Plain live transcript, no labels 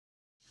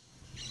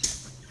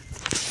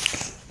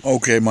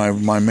Okay, my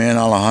man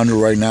Alejandro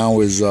right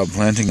now is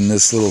planting in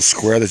this little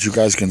square that you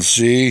guys can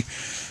see.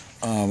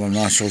 I'm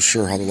not so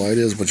sure how the light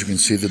is, but you can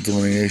see the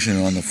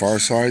delineation on the far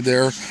side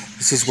there.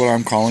 This is what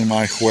I'm calling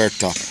my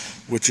huerta,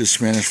 which is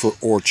Spanish for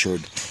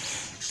orchard.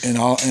 And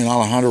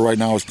Alejandro right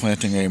now is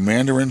planting a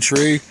mandarin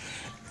tree,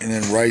 and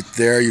then right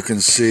there you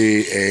can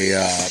see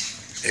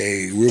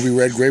a ruby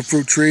red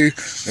grapefruit tree,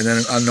 and then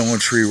an unknown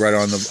tree right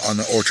on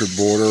the orchard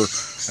border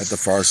at the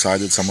far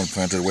side that someone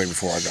planted way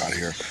before I got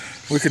here.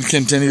 We can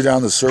continue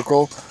down the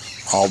circle.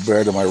 I'll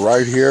bear to my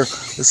right here.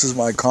 This is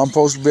my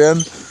compost bin,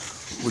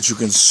 which you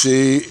can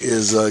see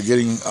is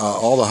getting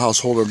all the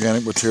household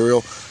organic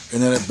material,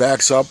 and then it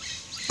backs up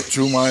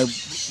to my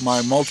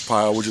mulch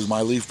pile, which is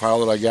my leaf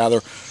pile that I gather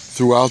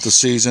throughout the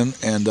season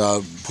and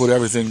put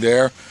everything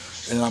there.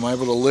 And I'm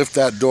able to lift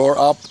that door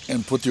up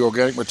and put the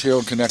organic material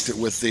and connect it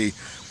with the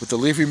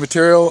leafy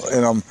material,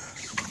 and I'm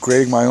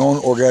creating my own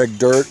organic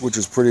dirt, which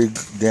is pretty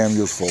damn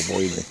useful,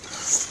 believe me.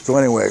 So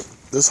anyway,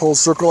 this whole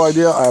circle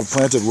idea I have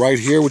planted right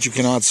here, which you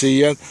cannot see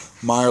yet,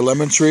 Meyer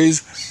lemon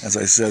trees. As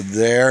I said,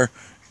 there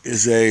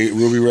is a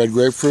ruby red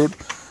grapefruit.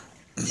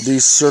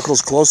 These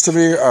circles close to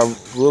me are a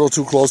little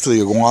too close to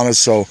the iguanas,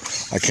 so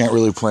I can't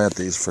really plant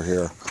these for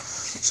here.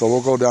 So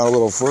we'll go down a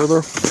little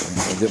further.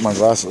 I'll get my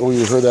glasses. Oh,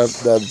 you heard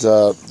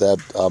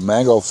that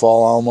mango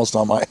fall almost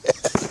on my head.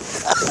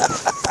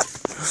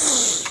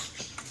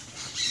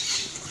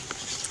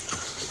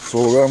 So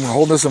I'm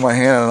holding this in my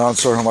hand, and I'm not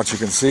sure how much you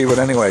can see, but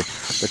anyway,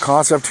 the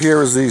concept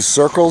here is these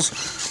circles,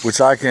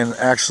 which I can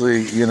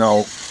actually,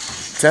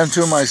 tend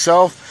to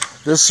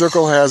myself. This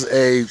circle has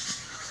a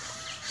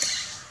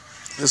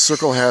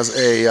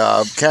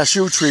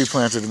cashew tree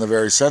planted in the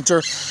very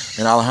center,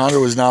 and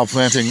Alejandro is now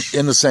planting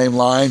in the same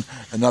line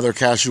another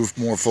cashew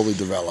more fully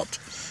developed.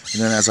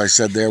 And then, as I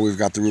said there, we've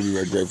got the ruby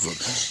red grapefruit.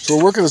 So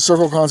we're working the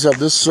circle concept.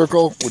 This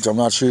circle, which I'm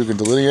not sure you can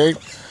delineate,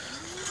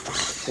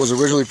 was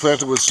originally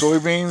planted with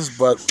soybeans,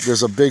 but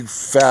there's a big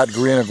fat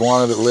green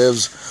iguana that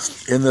lives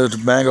in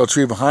the mango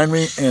tree behind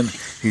me, and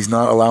he's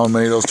not allowing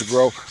many of those to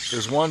grow.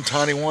 There's one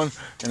tiny one,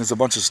 and it's a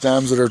bunch of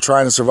stems that are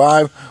trying to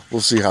survive.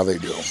 We'll see how they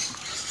do.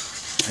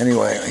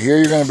 Anyway, here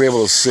you're going to be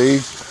able to see,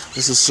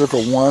 this is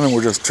circle one, and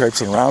we're just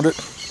traipsing around it.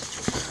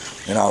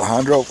 And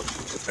Alejandro,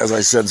 as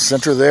I said,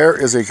 center there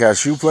is a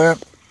cashew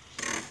plant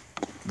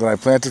that I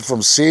planted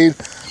from seed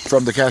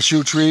from the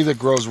cashew tree that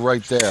grows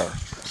right there.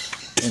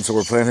 And so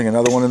we're planting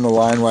another one in the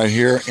line right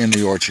here in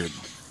the orchard.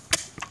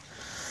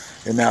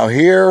 And now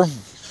here,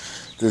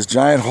 this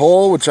giant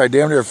hole, which I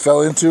damn near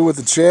fell into with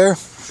the chair,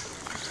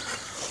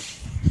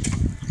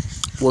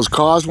 was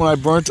caused when I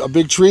burnt a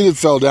big tree that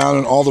fell down,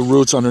 and all the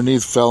roots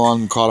underneath fell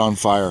on and caught on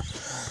fire.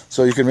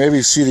 So you can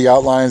maybe see the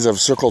outlines of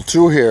circle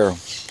 2 here.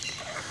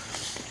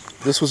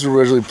 This was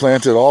originally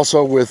planted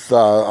also with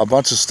a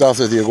bunch of stuff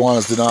that the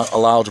iguanas did not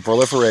allow to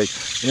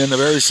proliferate. And in the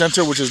very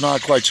center, which is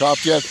not quite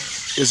chopped yet,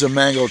 is a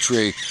mango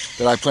tree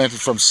that I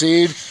planted from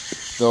seed,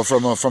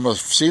 from a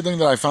seedling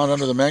that I found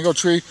under the mango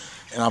tree,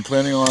 and I'm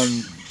planning on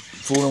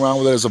fooling around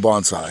with it as a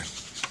bonsai.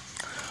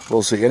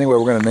 We'll see. Anyway,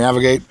 we're going to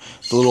navigate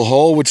the little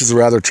hole, which is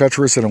rather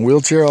treacherous in a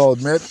wheelchair, I'll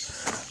admit,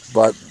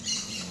 but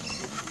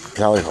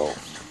tally-ho.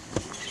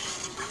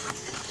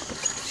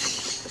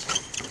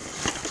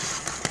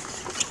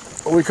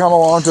 We come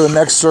along to the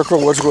next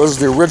circle, which was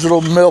the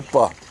original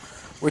milpa,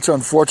 which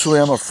unfortunately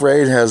I'm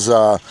afraid has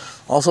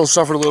also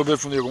suffered a little bit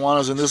from the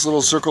iguanas. In this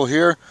little circle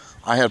here,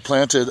 I had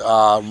planted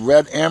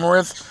red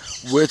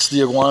amaranth, which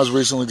the iguanas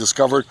recently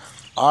discovered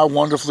are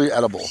wonderfully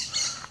edible.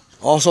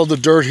 Also, the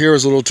dirt here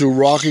is a little too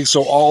rocky,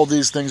 so all of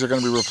these things are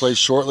going to be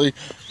replaced shortly.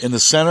 In the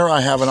center, I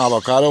have an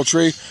avocado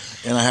tree,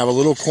 and I have a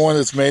little corn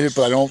that's made it,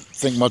 but I don't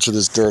think much of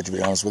this dirt, to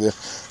be honest with you.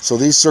 So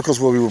these circles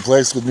will be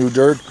replaced with new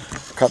dirt,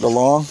 cut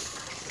along.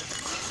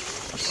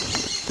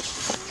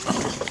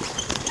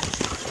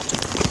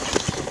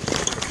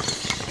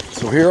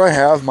 So here I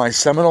have my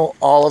Seminole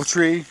olive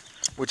tree,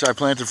 which I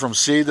planted from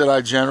seed that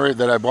I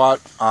bought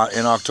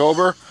in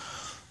October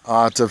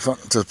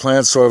to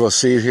plant sort of a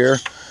seed here.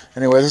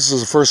 Anyway, this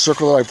is the first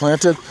circle that I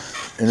planted,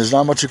 and there's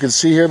not much you can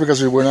see here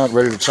because we're not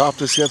ready to chop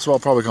this yet, so I'll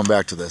probably come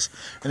back to this.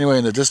 Anyway,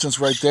 in the distance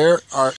right there